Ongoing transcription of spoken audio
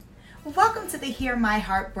Welcome to the Hear My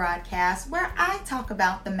Heart broadcast, where I talk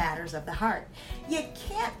about the matters of the heart. You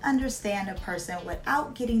can't understand a person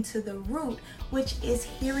without getting to the root, which is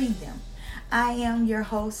hearing them. I am your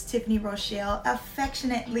host, Tiffany Rochelle,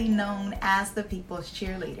 affectionately known as the People's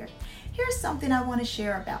Cheerleader. Here's something I want to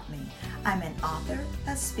share about me. I'm an author,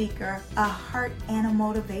 a speaker, a heart and a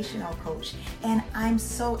motivational coach, and I'm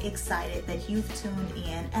so excited that you've tuned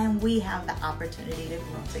in and we have the opportunity to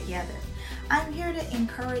grow together. I'm here to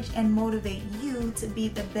encourage and motivate you to be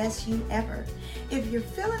the best you ever. If you're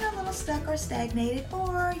feeling a little stuck or stagnated,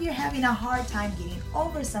 or you're having a hard time getting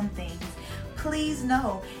over some things, please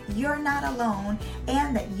know you're not alone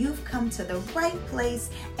and that you've come to the right place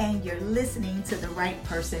and you're listening to the right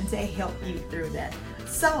person to help you through that.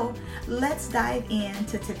 So let's dive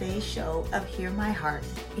into today's show of Hear My Heart.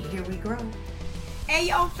 Here we grow. Hey,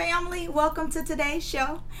 yo, family, welcome to today's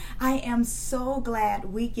show. I am so glad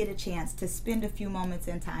we get a chance to spend a few moments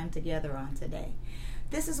in time together on today.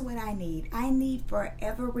 This is what I need. I need for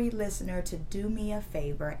every listener to do me a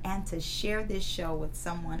favor and to share this show with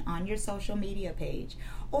someone on your social media page,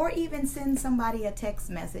 or even send somebody a text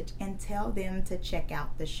message and tell them to check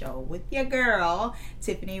out the show with your girl,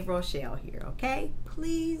 Tiffany Rochelle here, okay?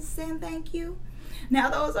 Please and thank you. Now,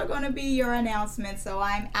 those are going to be your announcements, so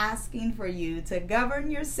I'm asking for you to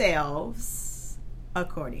govern yourselves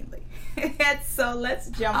accordingly. So let's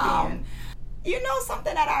jump in. You know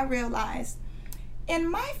something that I realized?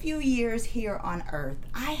 In my few years here on earth,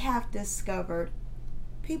 I have discovered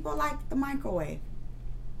people like the microwave.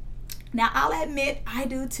 Now, I'll admit I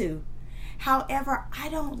do too. However, I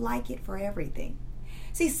don't like it for everything.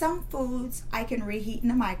 See, some foods I can reheat in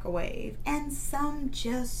the microwave, and some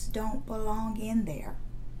just don't belong in there.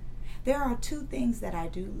 There are two things that I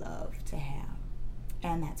do love to have,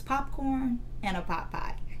 and that's popcorn and a pot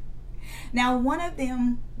pie. Now, one of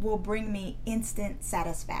them will bring me instant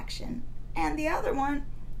satisfaction, and the other one,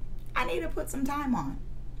 I need to put some time on.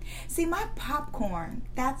 See, my popcorn,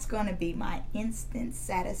 that's going to be my instant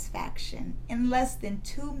satisfaction. In less than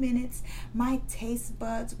 2 minutes, my taste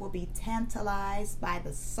buds will be tantalized by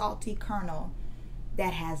the salty kernel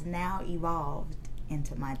that has now evolved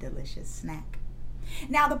into my delicious snack.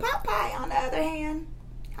 Now, the pot pie, on the other hand,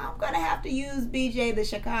 I'm going to have to use BJ the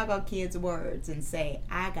Chicago Kid's words and say,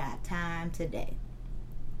 I got time today.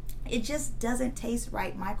 It just doesn't taste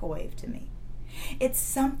right microwave to me. It's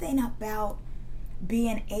something about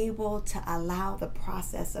being able to allow the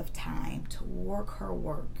process of time to work her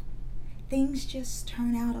work. Things just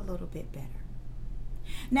turn out a little bit better.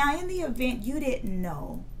 Now, in the event you didn't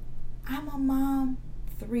know, I'm a mom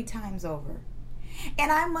 3 times over.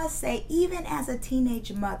 And I must say, even as a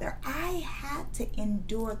teenage mother, I had to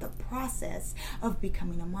endure the process of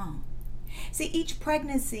becoming a mom. See, each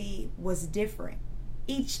pregnancy was different.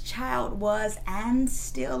 Each child was and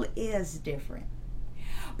still is different.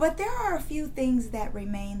 But there are a few things that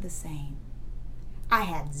remain the same. I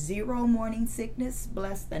had 0 morning sickness,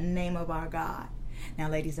 bless the name of our God. Now,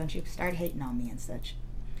 ladies, don't you start hating on me and such.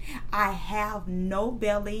 I have no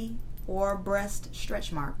belly or breast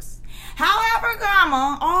stretch marks. However,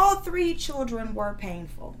 Grandma, all 3 children were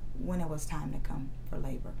painful when it was time to come for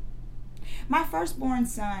labor. My firstborn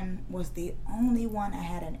son was the only one I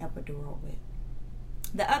had an epidural with.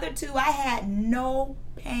 The other 2, I had no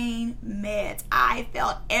pain meds. I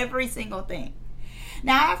felt every single thing.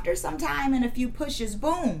 Now, after some time and a few pushes,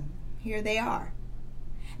 boom, here they are.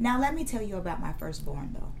 Now, let me tell you about my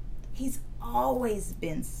firstborn, though. He's always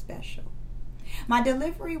been special. My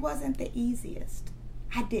delivery wasn't the easiest.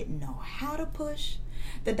 I didn't know how to push.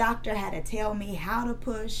 The doctor had to tell me how to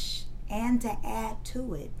push, and to add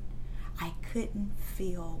to it, I couldn't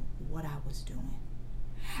feel what I was doing.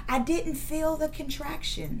 I didn't feel the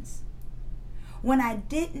contractions. When I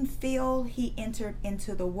didn't feel he entered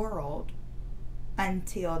into the world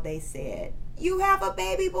until they said, you have a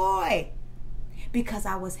baby boy, because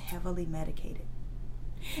I was heavily medicated.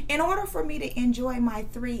 In order for me to enjoy my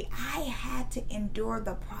 3, I had to endure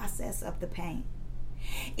the process of the pain.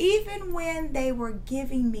 Even when they were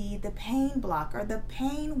giving me the pain blocker, the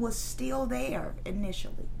pain was still there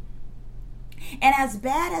initially. And as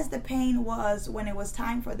bad as the pain was when it was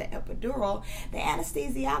time for the epidural, the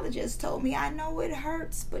anesthesiologist told me, I know it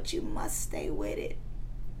hurts, but you must stay with it.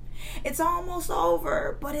 It's almost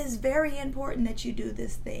over, but it's very important that you do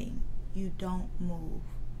this thing. You don't move.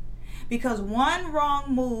 Because one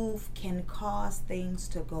wrong move can cause things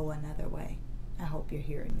to go another way. I hope you're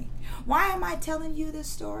hearing me. Why am I telling you this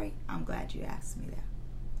story? I'm glad you asked me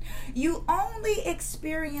that. You only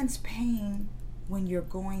experience pain when you're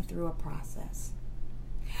going through a process.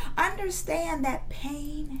 Understand that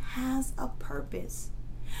pain has a purpose.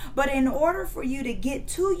 But in order for you to get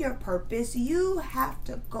to your purpose, you have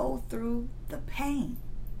to go through the pain.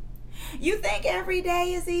 You think every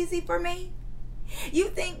day is easy for me? You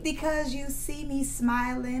think because you see me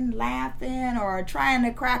smiling, laughing, or trying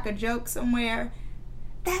to crack a joke somewhere,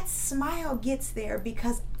 that smile gets there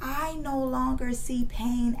because I no longer see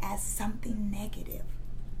pain as something negative.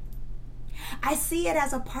 I see it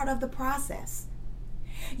as a part of the process.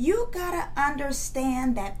 You gotta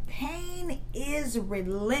understand that pain is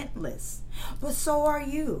relentless, but so are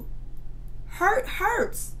you. Hurt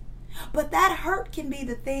hurts, but that hurt can be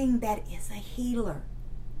the thing that is a healer.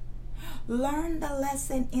 Learn the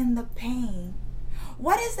lesson in the pain.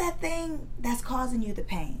 What is that thing that's causing you the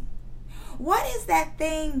pain? What is that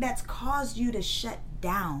thing that's caused you to shut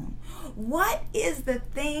down? What is the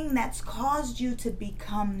thing that's caused you to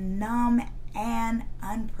become numb and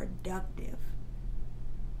unproductive?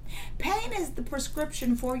 Pain is the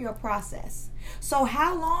prescription for your process. So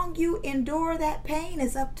how long you endure that pain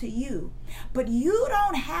is up to you. But you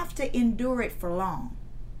don't have to endure it for long.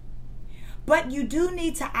 But you do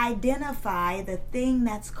need to identify the thing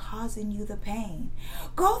that's causing you the pain.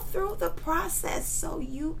 Go through the process so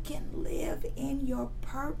you can live in your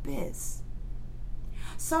purpose.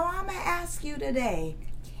 So I'm going to ask you today,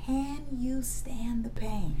 can you stand the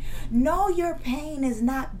pain? Know your pain is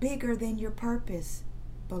not bigger than your purpose,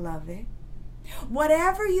 beloved.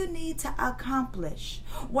 Whatever you need to accomplish,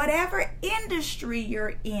 whatever industry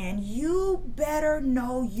you're in, you better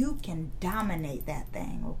know you can dominate that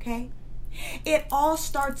thing, okay? It all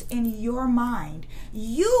starts in your mind.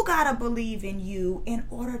 You gotta believe in you in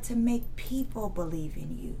order to make people believe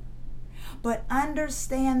in you. But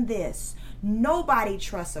understand this, nobody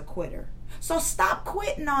trusts a quitter. So stop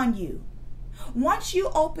quitting on you. Once you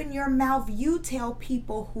open your mouth, you tell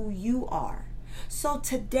people who you are. So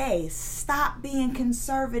today, stop being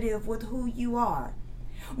conservative with who you are.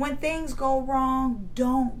 When things go wrong,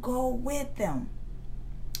 don't go with them.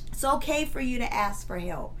 It's okay for you to ask for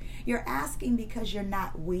help. You're asking because you're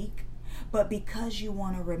not weak, but because you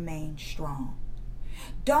want to remain strong.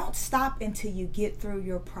 Don't stop until you get through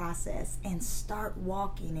your process and start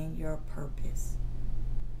walking in your purpose.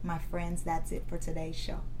 My friends, that's it for today's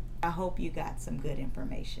show. I hope you got some good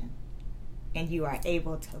information and you are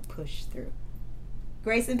able to push through.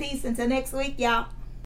 Grace and peace until next week, y'all.